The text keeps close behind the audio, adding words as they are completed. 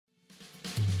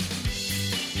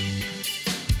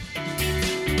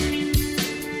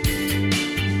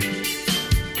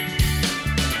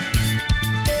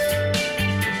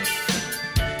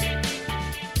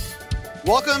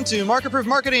Welcome to Market Proof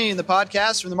Marketing, the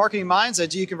podcast from the marketing minds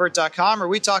at doyouconvert.com, where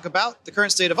we talk about the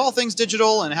current state of all things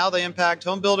digital and how they impact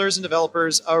home builders and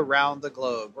developers around the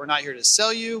globe. We're not here to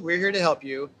sell you, we're here to help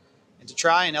you and to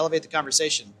try and elevate the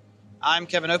conversation. I'm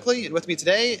Kevin Oakley, and with me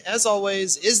today, as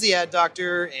always, is the ad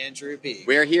doctor, Andrew P.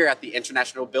 We're here at the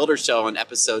International Builder Show on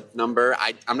episode number,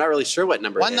 I'm not really sure what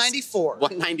number 194. it is.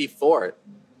 194.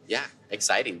 Yeah,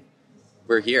 exciting.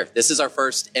 We're here. This is our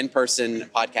first in-person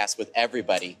podcast with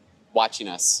everybody watching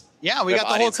us. Yeah, we got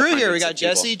the whole crew here. We got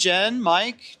Jesse, Jen,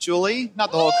 Mike, Julie.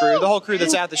 Not the whole crew. The whole crew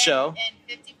that's at the show.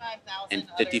 And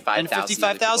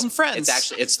 55,000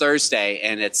 friends. It's Thursday,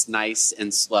 and it's nice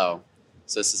and slow.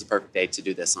 So this is a perfect day to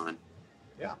do this on.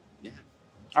 Yeah.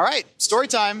 All right, story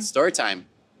time. Story time.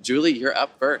 Julie, you're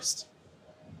up first.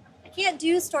 I can't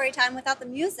do story time without the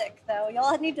music, though.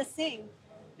 Y'all need to sing.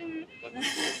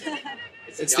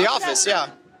 It's The Office, yeah.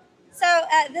 So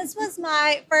this was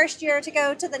my first year to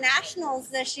go to the Nationals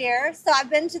this year. So I've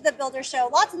been to the Builder Show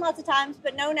lots and lots of times,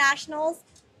 but no Nationals.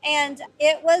 And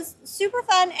it was super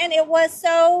fun. And it was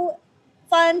so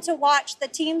fun to watch the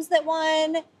teams that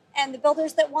won and the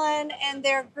builders that won and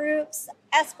their groups.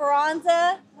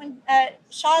 Esperanza, when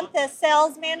Sean, the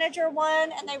sales manager,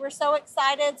 won, and they were so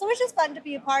excited. So it was just fun to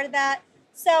be a part of that.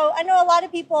 So I know a lot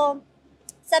of people,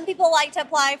 some people like to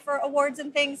apply for awards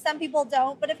and things. Some people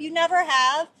don't. But if you never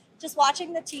have, just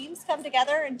watching the teams come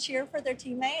together and cheer for their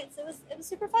teammates, it was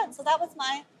super fun. So that was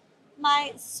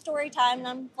my story time, and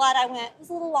I'm glad I went. It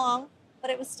was a little long, but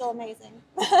it was still amazing.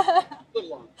 A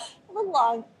little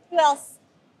long. Who else?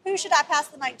 Who should I pass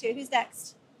the mic to? Who's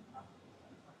next?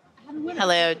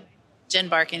 Hello, Jen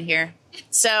Barkin here.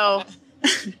 So,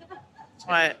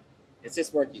 what? It's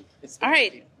just working. All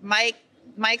right,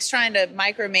 Mike's trying to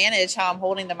micromanage how I'm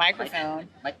holding the microphone.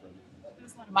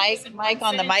 Mike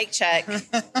on the mic check.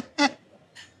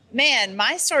 Man,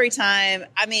 my story time,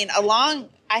 I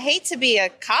hate to be a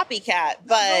copycat,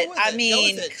 but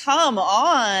come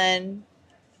on.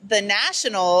 The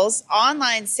Nationals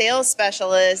online sales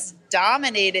specialist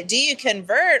dominated. Do you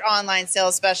convert online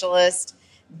sales specialist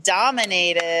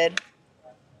dominated?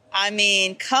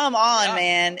 Come on,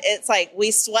 man. It's like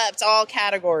we swept all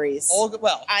categories.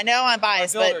 Well, I know I'm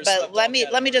biased, but let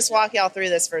me just walk y'all through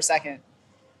this for a second.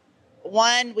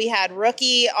 One, we had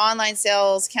Rookie Online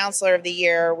Sales Counselor of the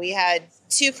Year. We had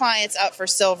 2 clients up for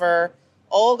silver.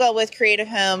 Olga with Creative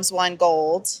Homes won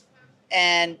gold,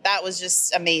 and that was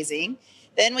just amazing.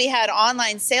 Then we had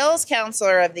Online Sales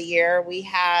Counselor of the Year. We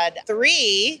had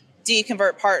 3 Do You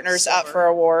Convert partners up for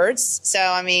awards. So,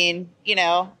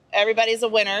 everybody's a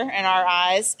winner in our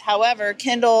eyes. However,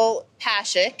 Kendall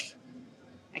Pashik,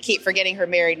 I keep forgetting her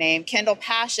married name, Kendall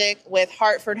Pashik with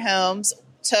Hartford Homes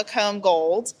took home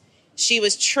gold. She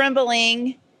was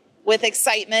trembling with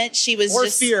excitement.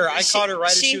 Fear. I caught her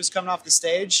right as she was coming off the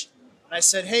stage. And I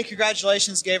said, hey,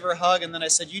 congratulations, gave her a hug. And then I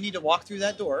said, you need to walk through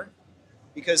that door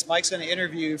because Mike's going to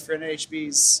interview for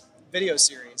NHB's video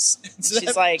series. So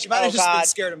she's like, she might have just been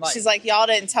scared of Mike. She's like, y'all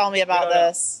didn't tell me about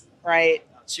this. Right.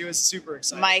 No, she was super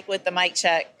excited. Mike with the mic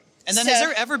check. And then has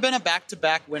there ever been a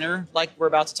back-to-back winner like we're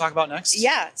about to talk about next?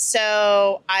 Yeah.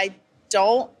 So I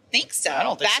don't think so. I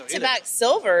don't think so either. Back-to-back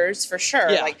silvers for sure.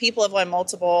 Yeah. Like people have won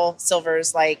multiple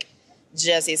silvers like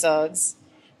Jesse Suggs.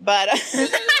 But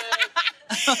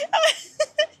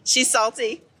she's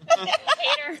salty.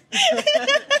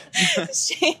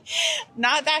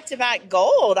 Not back-to-back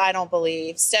gold, I don't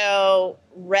believe. So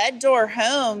Red Door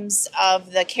Homes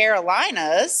of the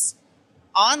Carolinas,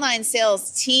 online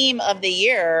sales team of the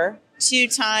year,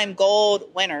 2-time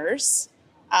gold winners.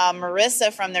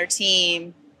 Marissa from their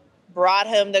team brought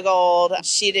home the gold.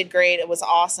 She did great. It was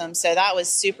awesome. So that was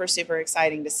super, super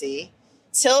exciting to see.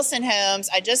 Tilson Homes,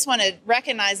 I just want to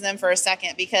recognize them for a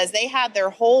second because they had their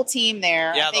whole team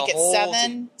there. Yeah, I think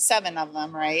it's seven of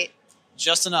them, right?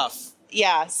 Just enough.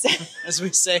 Yeah. As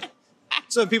we say.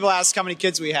 So when people ask how many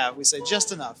kids we have, we say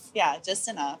just enough. Yeah, just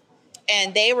enough.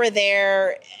 And they were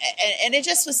there, and it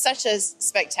just was such a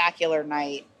spectacular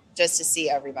night just to see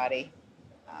everybody.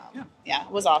 Yeah,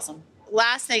 it was awesome.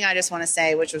 Last thing I just want to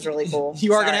say, which was really cool.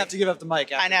 You are going to have to give up the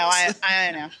mic after I know,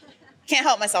 I know. Can't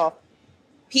help myself.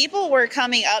 People were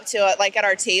coming up to it, like at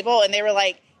our table, and they were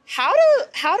like, how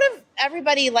do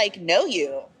everybody like know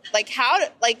you? Like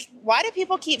why do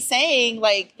people keep saying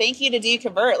like, thank you to Do You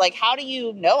Convert? Like, how do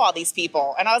you know all these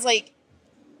people? And I was like,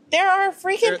 they're our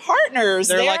freaking partners.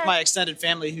 They're like my extended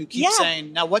family who keep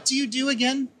saying, now what do you do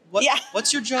again?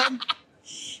 What's your job?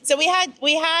 So we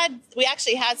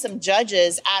actually had some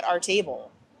judges at our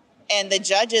table, and the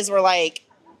judges were like,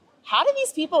 how do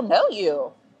these people know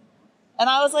you? And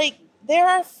I was like, they're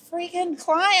our freaking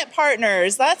client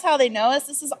partners. That's how they know us.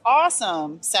 This is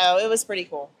awesome. So it was pretty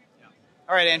cool. Yeah.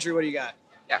 All right, Andrew, what do you got?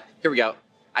 Yeah, here we go.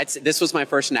 I'd say this was my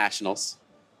first nationals,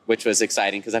 which was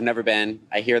exciting because I've never been.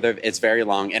 I hear that it's very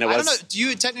long, and it was. I don't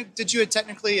know. Did you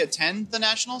technically attend the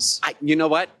nationals? You know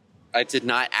what? I did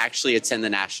not actually attend the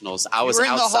nationals. I was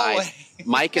outside.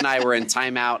 Mike and I were in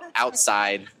timeout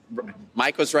outside.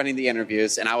 Mike was running the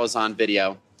interviews, and I was on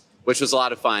video, which was a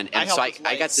lot of fun. And so I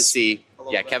got to see.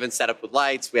 Yeah, Kevin set up with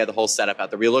lights. We had the whole setup out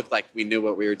there. We looked like we knew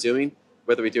what we were doing.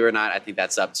 Whether we do or not, I think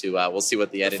that's up to. We'll see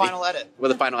what the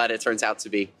final edit turns out to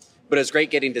be. But it was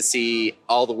great getting to see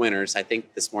all the winners. I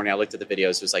think this morning I looked at the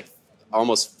videos. It was like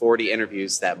almost 40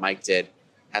 interviews that Mike did.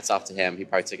 Hats off to him. He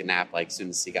probably took a nap like as soon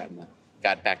as he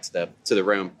got back to the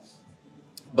room.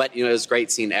 But it was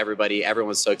great seeing everybody. Everyone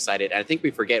was so excited. And I think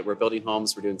we forget we're building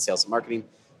homes. We're doing sales and marketing.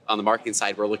 On the marketing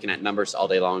side, we're looking at numbers all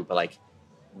day long. But like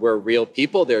we're real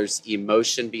people. There's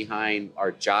emotion behind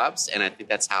our jobs, and I think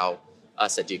that's how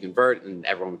us at Do You Convert and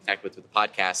everyone we connect with the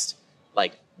podcast.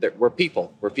 Like we're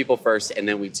people. We're people first, and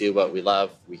then we do what we love.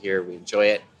 We hear, we enjoy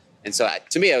it. And so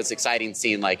to me, it was exciting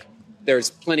seeing like there's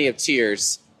plenty of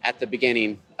tears at the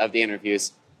beginning of the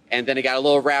interviews, and then it got a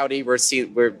little rowdy. Where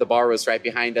the bar was right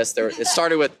behind us. It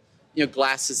started with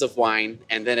glasses of wine,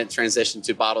 and then it transitioned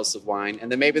to bottles of wine,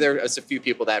 and then maybe there was a few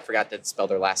people that forgot to spell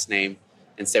their last name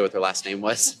and say what their last name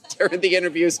was during the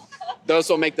interviews. Those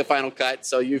will make the final cut,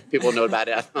 so you people know about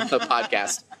it on the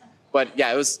podcast. But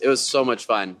yeah, it was so much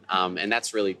fun, and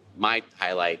that's really my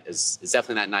highlight is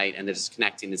definitely that night, and then just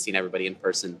connecting and seeing everybody in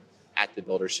person at the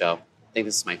Builder Show. I think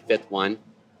this is my 5th one,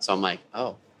 so I'm like,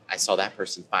 oh, I saw that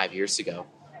person 5 years ago.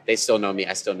 They still know me.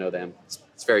 I still know them.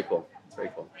 It's very cool. It's very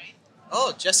cool.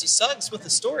 Oh, Jesse Suggs with the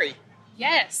story.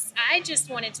 Yes, I just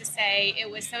wanted to say it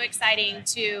was so exciting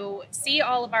to see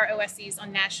all of our OSCs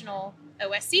on National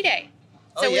OSC Day.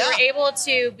 So we were able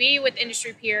to be with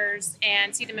industry peers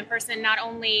and see them in person, not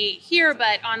only here,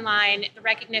 but online. The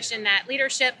recognition that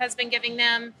leadership has been giving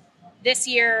them this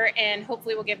year and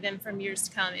hopefully will give them from years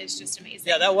to come is just amazing.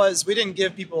 Yeah, we didn't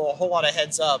give people a whole lot of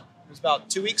heads up. It was about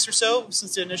 2 weeks or so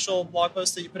since the initial blog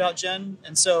post that you put out, Jen.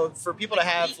 And so for people to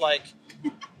have like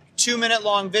 2-minute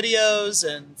long videos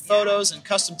and photos and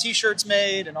custom t-shirts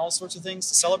made and all sorts of things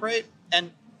to celebrate.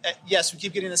 And yes, we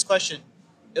keep getting this question.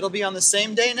 It'll be on the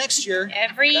same day next year.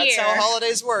 Every year. That's how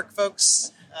holidays work,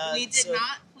 folks. We did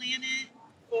not plan it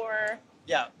for...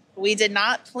 Yeah. We did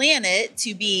not plan it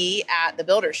to be at the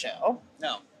Builder Show.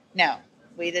 No.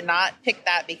 We did not pick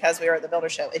that because we were at the Builder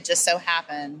Show. It just so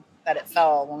happened that it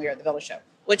fell when we were at the Builder Show,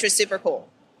 which was super cool.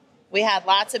 We had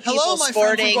lots of people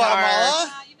sporting our...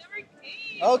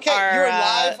 Okay, you're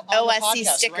live on the OSC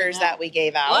stickers that we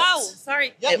gave out. Wow,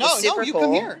 sorry. Yeah, was super you cool.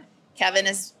 come here. Kevin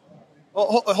is...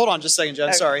 Well, hold on just a second, Jen.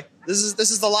 Okay. Sorry. This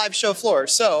is the live show floor.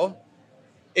 So,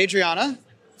 Adriana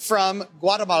from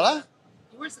Guatemala.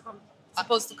 You were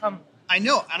supposed to come. I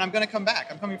know, and I'm going to come back.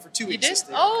 I'm coming for 2 weeks. You did?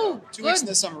 Oh, 2 weeks in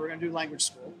the summer. We're going to do language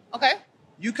school. Okay.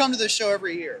 You come to this show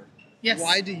every year. Yes.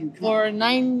 Why do you come? For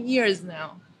 9 years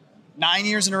now. 9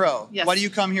 years in a row. Yes. Why do you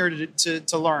come here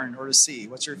to learn or to see?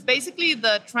 What's your... Basically,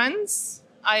 the trends.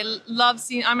 I love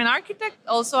seeing... I'm an architect.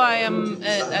 Also, I am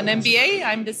an MBA.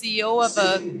 I'm the CEO of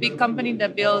a big company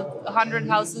that builds 100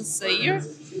 houses a year.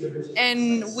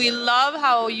 And we love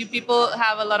how you people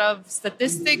have a lot of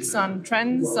statistics on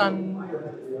trends,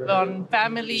 on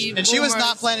family. And she was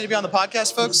not planning to be on the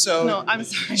podcast, folks. So no, I'm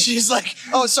sorry. She's like,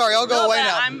 oh, sorry, I'll go away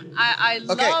now. I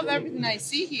love everything I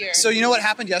see here. So you know what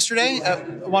happened yesterday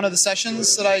at one of the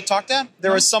sessions that I talked at?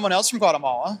 There was someone else from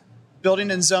Guatemala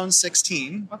building in Zone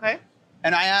 16. Okay.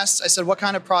 And I said, what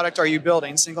kind of product are you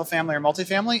building, single family or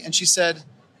multifamily? And she said,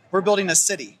 we're building a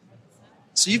city.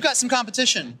 So you've got some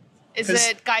competition. Is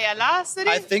it Cayala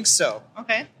City? I think so.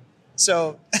 Okay.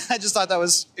 So I just thought that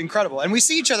was incredible. And we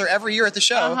see each other every year at the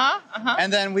show.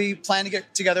 And then we plan to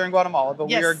get together in Guatemala, but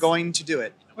we are going to do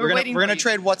it. We're going to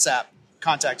trade WhatsApp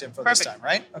contact info this time,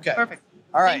 right? Okay. Perfect.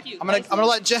 All right. I'm gonna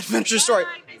let Jen finish her story.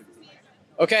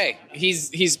 Okay.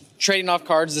 He's trading off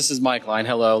cards. This is Mike Line.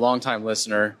 Hello, longtime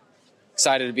listener.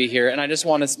 Excited to be here. And I just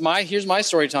want to here's my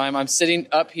story time. I'm sitting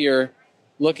up here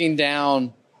looking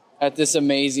down at this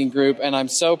amazing group, and I'm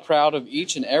so proud of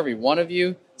each and every one of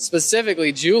you,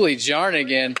 specifically Julie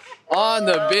Jarnigan on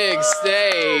the big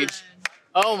stage.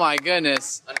 Oh my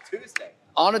goodness.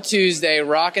 On a Tuesday,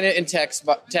 rocking it in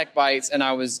Tech Bites, and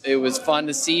it was fun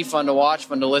to see, fun to watch,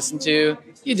 fun to listen to.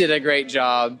 You did a great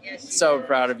job. So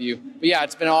proud of you. But yeah,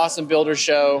 it's been an awesome builder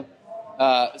show.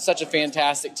 Such a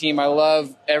fantastic team. I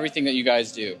love everything that you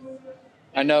guys do.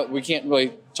 I know we can't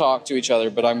really talk to each other,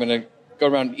 but I'm going to go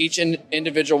around each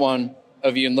individual one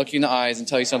of you and look you in the eyes and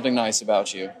tell you something nice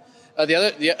about you. I'm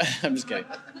just kidding.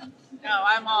 No,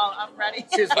 I'm ready.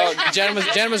 Jen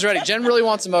was ready. Jen really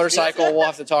wants a motorcycle. We'll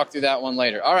have to talk through that one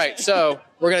later. All right, so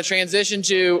we're going to transition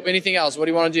to anything else. What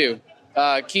do you want to do?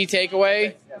 Key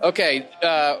takeaway? Okay,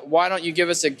 why don't you give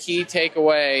us a key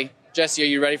takeaway? Jesse, are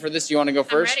you ready for this? Do you want to go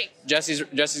first? I'm ready.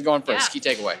 Jesse's going first. Yeah. Key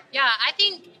takeaway. Yeah, I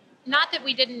think, not that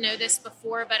we didn't know this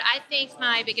before, but I think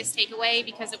my biggest takeaway,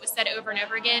 because it was said over and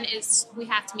over again, is we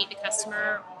have to meet the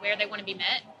customer where they want to be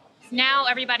met. Now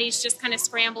everybody's just kind of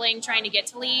scrambling, trying to get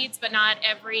to leads, but not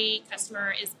every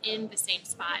customer is in the same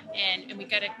spot. And we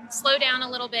got to slow down a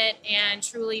little bit and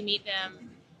truly meet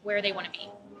them where they want to be.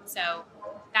 So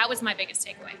that was my biggest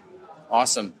takeaway.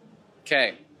 Awesome.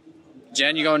 Okay.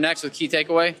 Jen, you going next with key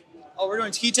takeaway? Oh, we're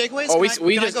doing key takeaways?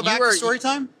 Can I go back to story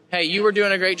time? Hey, you were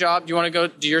doing a great job. Do you want to go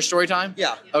do your story time?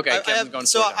 Yeah. Okay, Kevin's going to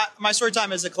story time. My story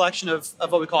time is a collection of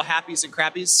what we call happies and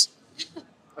crappies.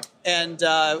 And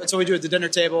it's what we do at the dinner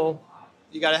table.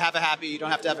 You got to have a happy. You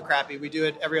don't have to have a crappy. We do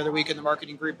it every other week in the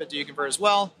marketing group at Do You Convert as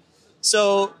well.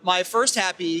 So my first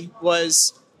happy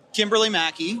was Kimberly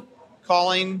Mackey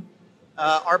calling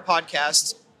our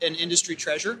podcast an industry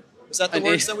treasure. Was that the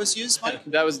words that was used, Mike?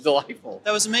 That was delightful.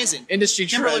 That was amazing. Industry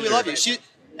Kimberly, treasure. we love you.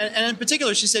 And in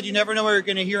particular, she said you never know what you're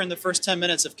going to hear in the first 10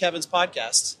 minutes of Kevin's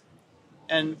podcast.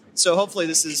 And so hopefully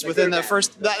this is within the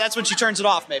first... That's when she turns it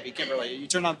off, maybe, Kimberly. You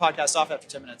turn on the podcast off after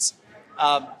 10 minutes.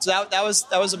 So that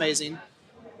was amazing.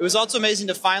 It was also amazing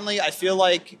to finally... I feel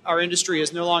like our industry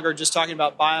is no longer just talking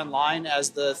about buy online as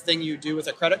the thing you do with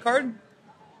a credit card.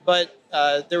 But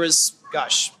there was,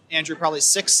 Andrew, probably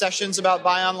 6 sessions about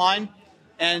buy online.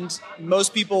 And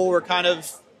most people were kind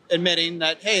of admitting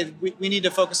that, hey, we need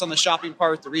to focus on the shopping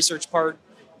part, the research part,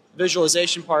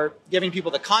 visualization part, giving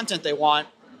people the content they want,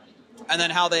 and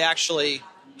then how they actually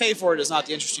pay for it is not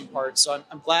the interesting part. So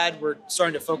I'm glad we're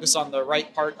starting to focus on the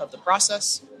right part of the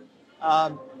process.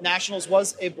 Nationals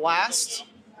was a blast,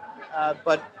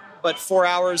 but 4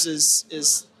 hours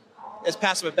is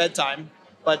past my bedtime.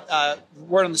 But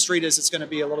word on the street is it's going to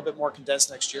be a little bit more condensed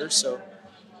next year. So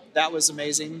that was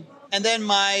amazing. And then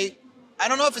I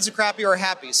don't know if it's a crappy or a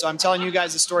happy, so I'm telling you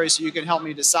guys the story so you can help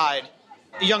me decide.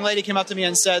 A young lady came up to me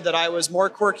and said that I was more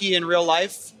quirky in real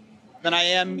life than I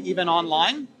am even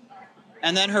online.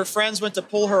 And then her friends went to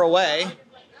pull her away,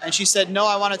 and she said, no,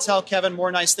 I want to tell Kevin more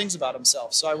nice things about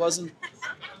himself. So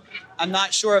I'm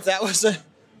not sure if that was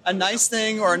a nice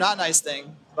thing or a not nice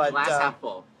thing. But glass half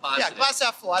full. Positive. Yeah, glass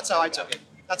half full. That's how I took it.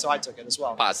 That's how I took it as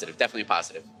well. Positive, definitely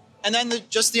positive. And then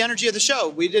just the energy of the show.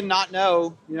 We did not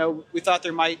know, we thought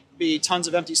there might be tons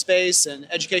of empty space and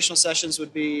educational sessions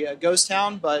would be a ghost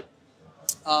town, but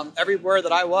everywhere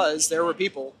that I was, there were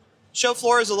people. Show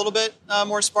floor is a little bit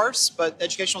more sparse, but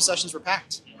educational sessions were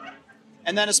packed.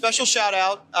 And then a special shout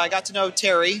out, I got to know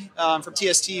Terry from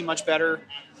TST much better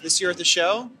this year at the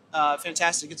show.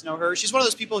 Fantastic to get to know her. She's one of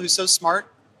those people who's so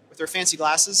smart with her fancy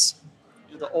glasses,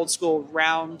 the old school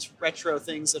round retro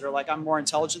things that are like, I'm more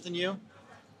intelligent than you.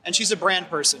 And she's a brand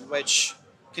person, which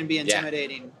can be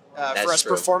intimidating for us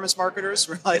performance marketers.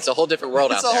 We're like, it's a whole different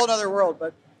world out there. It's a whole other world.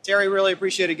 But Terry, really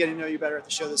appreciated getting to know you better at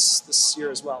the show this year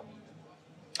as well.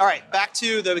 All right, back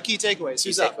to the key takeaways.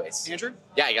 Who's up? Andrew?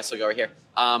 Yeah, I guess we'll go over here.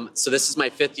 So this is my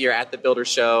 5th year at the Builder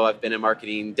Show. I've been in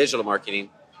marketing, digital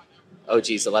marketing,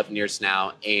 11 years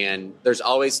now. And there's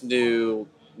always new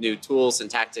tools and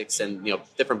tactics and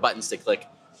different buttons to click.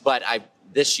 But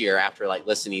this year, after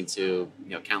listening to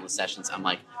countless sessions, I'm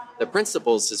like, the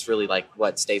principles is really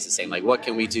what stays the same. Like, what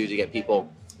can we do to get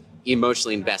people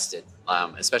emotionally invested?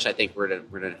 Especially, I think we're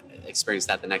gonna experience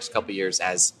that the next couple of years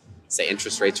as, say,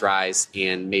 interest rates rise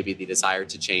and maybe the desire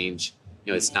to change.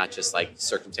 It's not just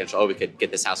circumstantial. Oh, we could get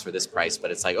this house for this price,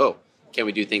 but it's can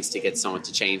we do things to get someone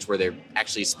to change where they're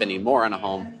actually spending more on a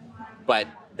home, but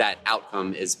that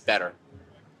outcome is better.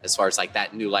 As far as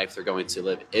that new life they're going to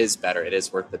live is better. It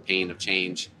is worth the pain of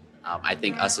change. I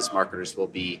think us as marketers will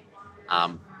be,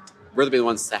 we're the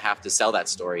ones that have to sell that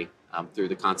story through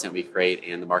the content we create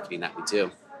and the marketing that we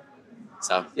do.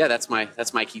 So yeah, that's my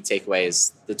key takeaway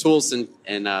is the tools and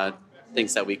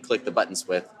things that we click the buttons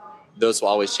with. Those will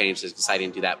always change. It's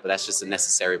exciting to do that, but that's just a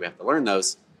necessary. We have to learn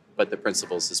those, but the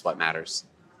principles is what matters.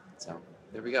 So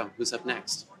there we go. Who's up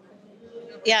next?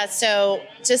 Yeah. So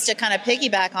just to kind of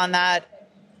piggyback on that,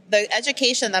 the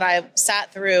education that I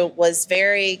sat through was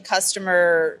very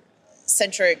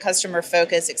customer-centric,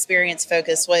 customer-focused,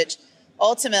 experience-focused, which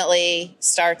ultimately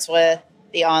starts with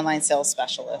the online sales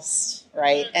specialist,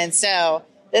 right? And so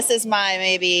this is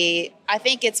I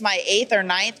think it's my 8th or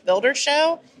 9th Builder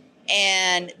Show,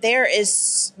 and there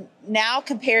is now,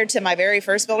 compared to my very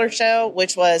first Builder Show,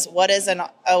 which was what is an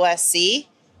OSC,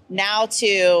 now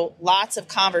to lots of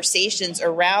conversations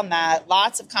around that,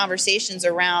 lots of conversations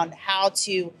around how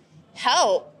to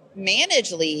help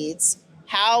manage leads,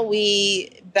 how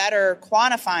we better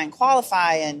quantify and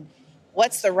qualify, and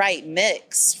what's the right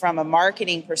mix from a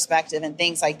marketing perspective and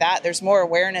things like that. There's more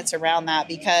awareness around that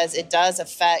because it does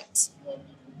affect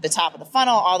the top of the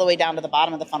funnel all the way down to the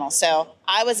bottom of the funnel. So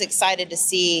I was excited to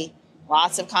see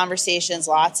lots of conversations,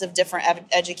 lots of different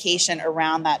education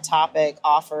around that topic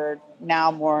offered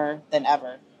now more than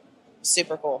ever.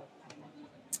 Super cool.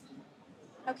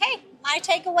 Okay, my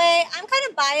takeaway, I'm kind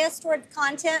of biased towards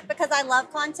content because I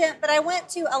love content, but I went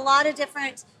to a lot of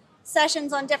different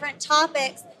sessions on different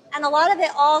topics, and a lot of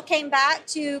it all came back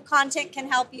to content can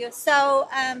help you. So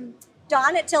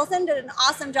Dawn at Tilson did an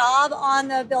awesome job on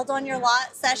the Build on Your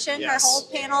Lot session. Yes. Her whole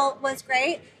panel was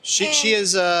great. She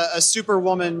is a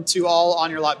superwoman to all on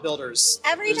your lot builders.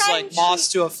 Every time like moths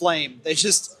to a flame. They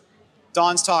just,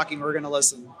 Dawn's talking, we're going to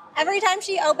listen. Every time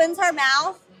she opens her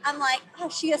mouth, I'm like, oh,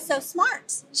 she is so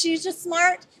smart. She's just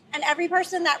smart. And every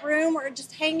person in that room were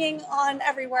just hanging on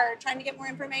every word, trying to get more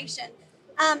information.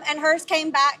 And hers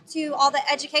came back to all the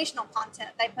educational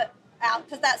content they put out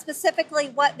because that's specifically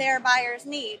what their buyers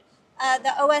need.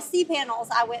 The OSC panels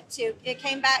I went to, it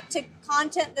came back to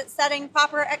content that's setting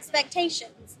proper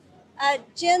expectations.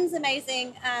 Jen's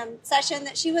amazing session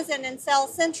that she was in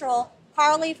Sales Central,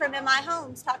 Carly from MI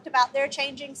Homes talked about they're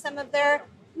changing some of their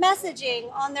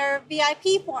messaging on their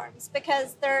VIP forms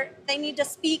because they need to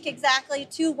speak exactly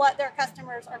to what their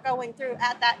customers are going through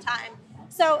at that time.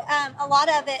 So a lot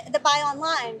of it, the buy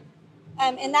online,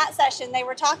 in that session, they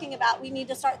were talking about we need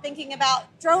to start thinking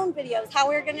about drone videos, how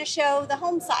we're going to show the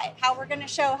home site, how we're going to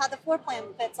show how the floor plan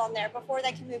fits on there before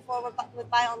they can move forward with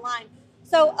buy online.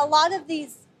 So a lot of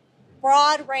these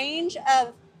broad range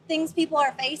of things people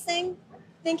are facing,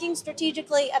 thinking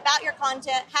strategically about your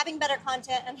content, having better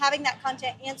content, and having that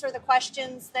content answer the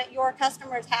questions that your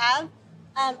customers have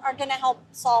are going to help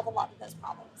solve a lot of those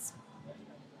problems.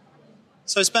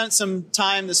 So I spent some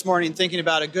time this morning thinking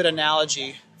about a good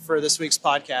analogy for this week's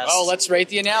podcast. Oh, let's rate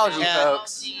the analogy,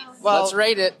 folks. Well, let's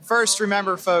rate it. First,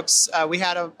 remember, folks, we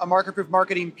had a Market-Proof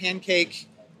Marketing pancake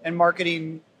and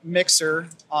marketing mixer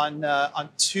on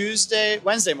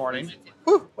Wednesday morning.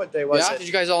 Whew, what day was it? Did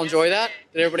you guys all enjoy that?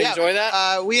 Did everybody enjoy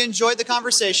that? We enjoyed the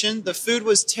conversation. The food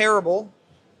was terrible.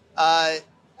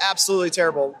 Absolutely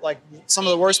terrible. Like some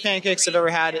of the worst pancakes I've ever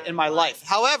had in my life.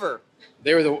 However,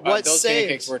 they were those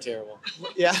pancakes were terrible.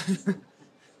 Yeah.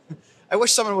 I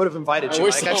wish someone would have invited you,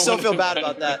 Mike. I still feel bad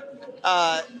about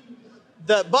that.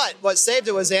 But what saved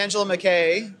it was Angela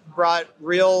McKay brought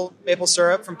real maple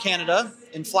syrup from Canada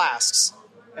in flasks.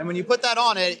 And when you put that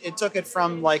on it, it took it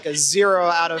from like a 0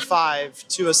 out of 5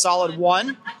 to a solid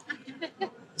 1.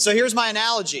 So here's my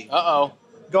analogy.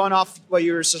 Going off what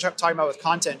you were talking about with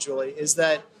content, Julie, is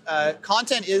that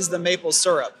content is the maple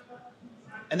syrup.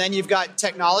 And then you've got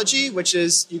technology, which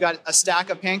is you got a stack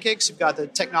of pancakes. You've got the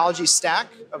technology stack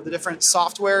of the different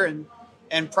software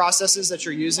and processes that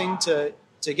you're using to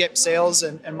get sales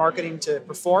and marketing to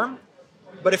perform.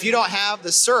 But if you don't have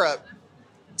the syrup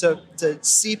to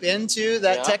seep into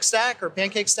that tech stack or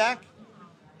pancake stack,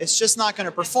 it's just not going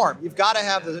to perform. You've got to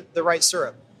have the right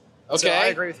syrup. Okay, so I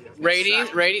agree with you.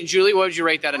 Rating. Julie, what would you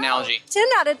rate that analogy? 10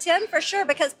 out of 10 for sure,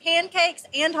 because pancakes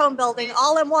and home building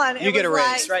all in one. You get a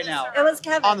raise right now. It was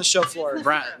Kevin. On the show floor.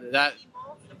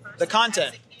 The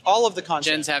content. All of the content.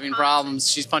 Jen's having problems.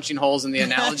 She's punching holes in the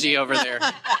analogy over there.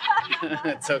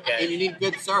 It's okay. And you need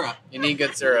good syrup.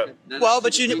 Well,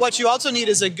 but what you also need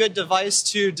is a good device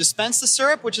to dispense the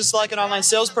syrup, which is like an online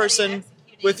salesperson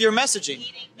with your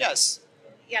messaging. Yes.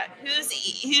 Yeah,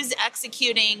 who's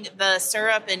executing the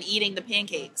syrup and eating the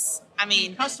pancakes? I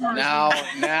mean, customers. Now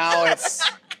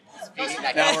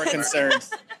we're concerned.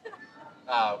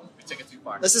 We took it too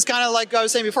far. This is kind of like I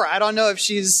was saying before. I don't know if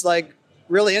she's like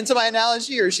really into my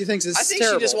analogy or she thinks it's terrible. I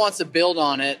think she just wants to build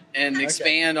on it and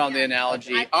expand on the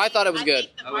analogy. I thought it was good.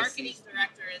 The marketing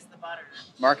director is the butter.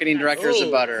 Marketing director is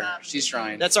the butter. She's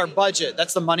trying. That's our budget.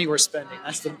 That's the money we're spending.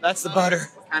 That's the butter.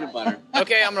 What kind of butter?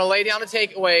 Okay, I'm going to lay down the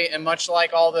takeaway, and much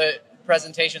like all the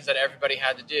presentations that everybody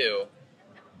had to do,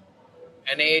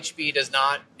 NAHB does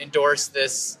not endorse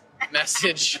this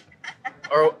message.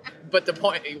 But the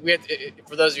point,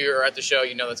 for those of you who are at the show,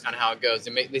 you know that's kind of how it goes.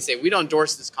 They say, we don't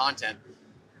endorse this content.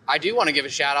 I do want to give a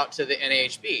shout out to the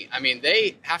NAHB. I mean,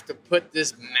 they have to put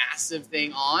this massive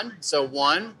thing on. So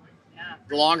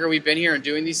the longer we've been here and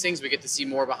doing these things, we get to see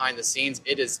more behind the scenes.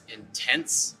 It is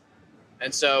intense.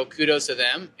 And so kudos to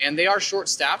them. And they are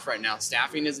short-staffed right now.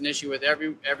 Staffing is an issue with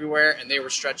everywhere, and they were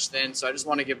stretched thin. So I just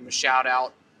want to give them a shout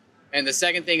out. And the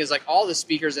second thing is like all the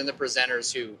speakers and the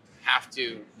presenters who have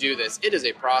to do this. It is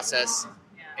a process.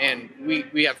 And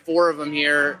we have 4 of them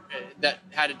here that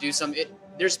had to do some.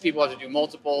 There's people who have to do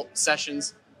multiple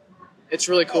sessions. it's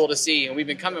really cool to see. And we've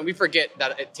been coming. We forget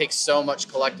that it takes so much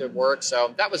collective work.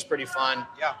 So that was pretty fun.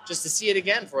 Yeah. Just to see it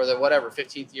again for the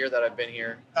 15th year that I've been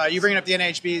here. You bringing up the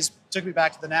NHBs took me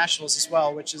back to the Nationals as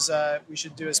well, which is we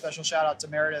should do a special shout out to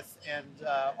Meredith and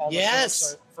all the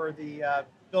folks for the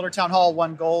Builder Town Hall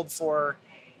won gold for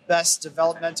Best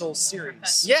Developmental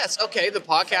Series. Yes. Okay. The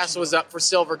podcast was up for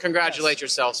silver. Congratulate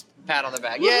yourselves. Pat on the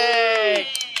back. Yay!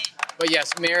 But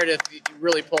yes, Meredith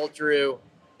really pulled through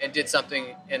and did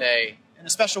something in a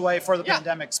special way for the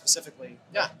pandemic specifically.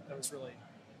 Yeah. That was really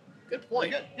good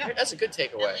point. Good. Yeah. That's a good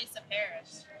takeaway. And Lisa Parrish.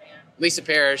 Lisa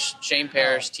Parrish, Shane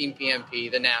Parrish, Team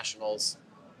PMP, the Nationals.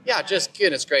 Yeah, just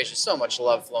goodness gracious, so much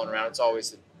love flowing around. It's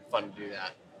always fun to do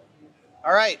that.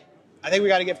 All right. I think we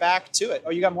got to get back to it.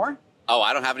 Oh, you got more? Oh,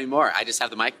 I don't have any more. I just have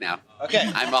the mic now. Okay.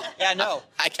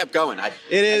 I kept going.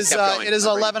 It is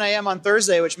 11 a.m. on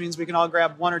Thursday, which means we can all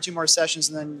grab 1 or 2 more sessions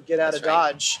and then get out of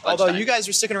Dodge. Although you guys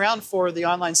are sticking around for the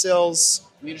online sales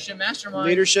Leadership Mastermind.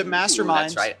 Ooh,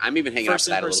 that's right. I'm even hanging out for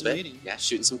that a little bit. Meeting. Yeah,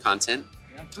 shooting some content.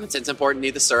 Yeah. Content's important.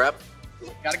 Need the syrup.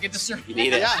 Got to get the syrup. You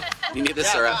need it. Yeah. You need the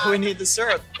syrup. We need the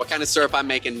syrup. What kind of syrup I'm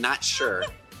making? Not sure.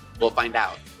 We'll find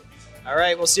out. All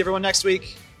right. We'll see everyone next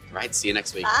week. All right. See you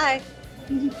next week. Bye.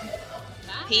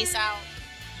 Peace out.